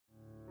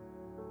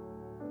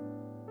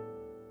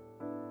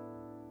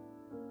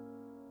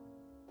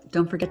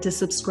Don't forget to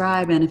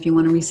subscribe, and if you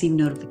want to receive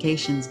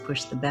notifications,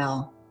 push the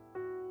bell.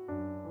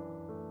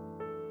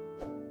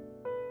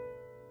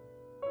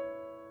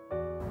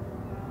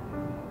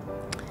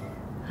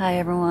 Hi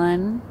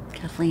everyone,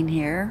 Kathleen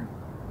here.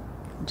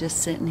 I'm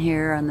just sitting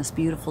here on this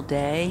beautiful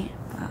day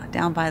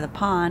down by the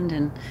pond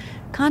and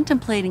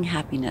contemplating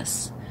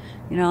happiness.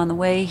 You know, on the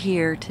way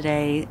here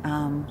today,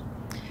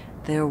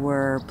 there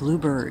were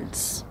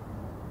bluebirds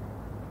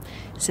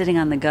sitting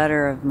on the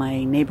gutter of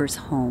my neighbor's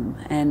home,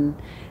 and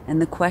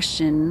the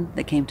question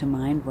that came to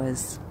mind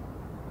was,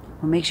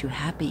 what makes you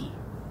happy?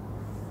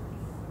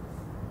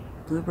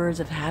 Bluebirds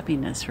of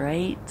happiness,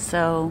 right?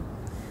 So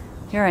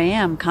here I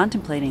am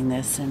contemplating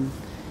this, and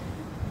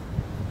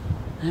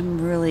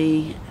I'm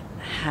really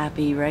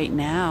happy right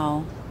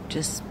now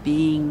just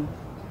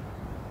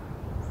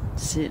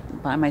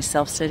by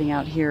myself sitting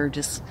out here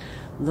just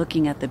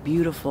looking at the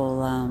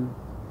beautiful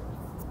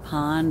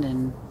pond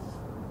and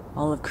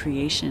all of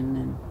creation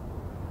and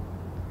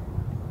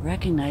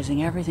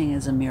recognizing everything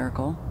is a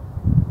miracle.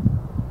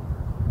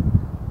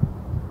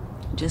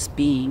 Just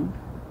being.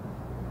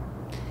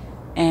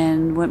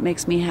 And what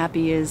makes me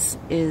happy is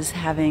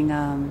having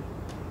a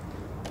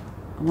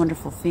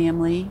wonderful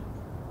family,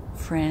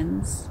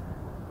 friends,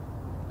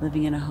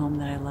 living in a home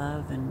that I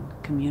love, and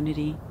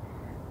community.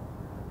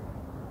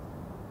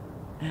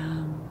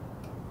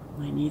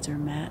 My needs are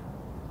met.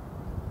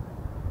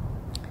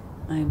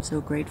 I am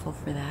so grateful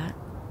for that.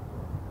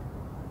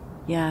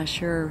 Yeah,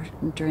 sure,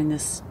 during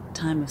this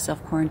time of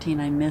self-quarantine,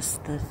 I miss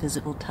the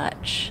physical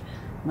touch,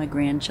 my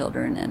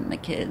grandchildren and my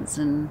kids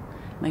and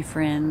my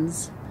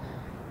friends.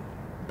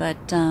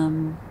 But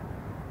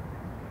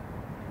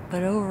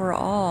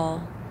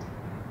overall,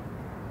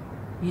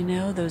 you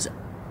know, those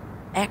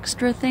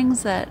extra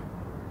things that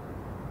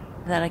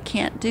I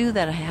can't do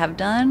that I have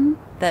done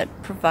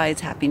that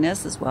provides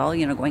happiness as well,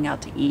 you know, going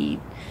out to eat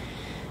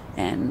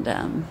and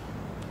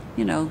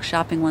you know,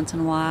 shopping once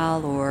in a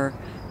while or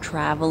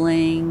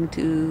traveling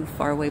to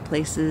faraway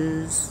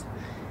places.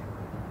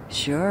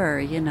 Sure,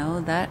 you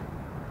know, that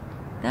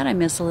I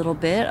miss a little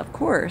bit, of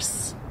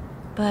course,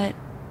 but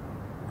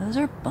those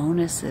are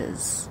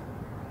bonuses.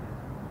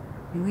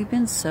 I mean, we've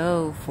been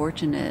so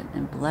fortunate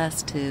and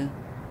blessed to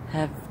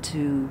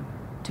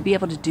be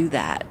able to do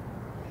that.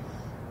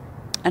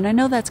 And I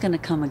know that's going to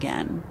come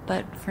again,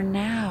 but for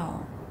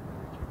now,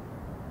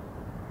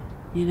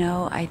 you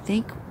know, I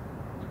think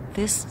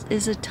this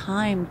is a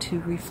time to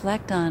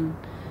reflect on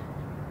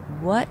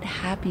what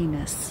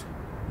happiness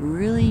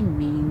really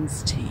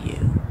means to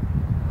you.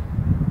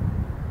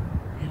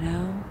 You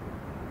know?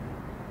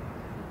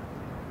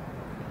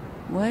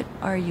 What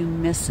are you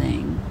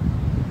missing?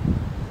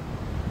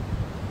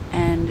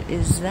 And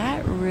is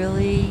that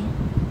really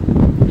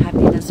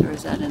happiness, or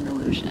is that an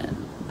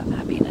illusion of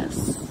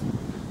happiness?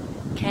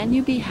 Can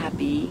you be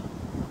happy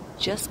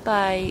just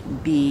by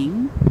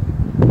being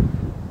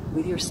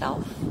with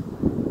yourself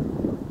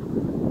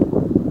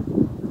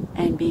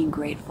and being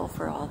grateful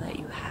for all that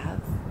you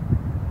have?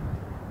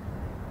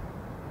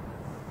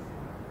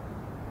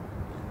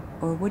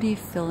 Or what are you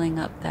filling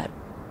up that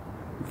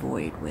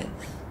void with?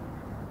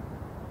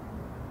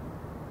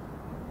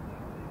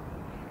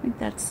 I think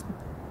that's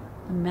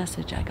the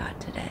message I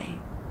got today.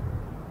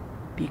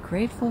 Be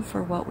grateful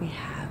for what we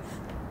have.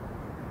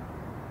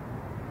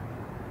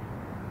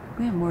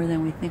 We have more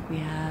than we think we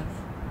have.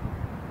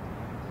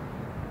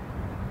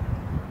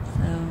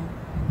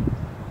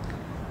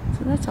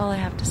 So that's all I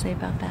have to say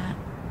about that.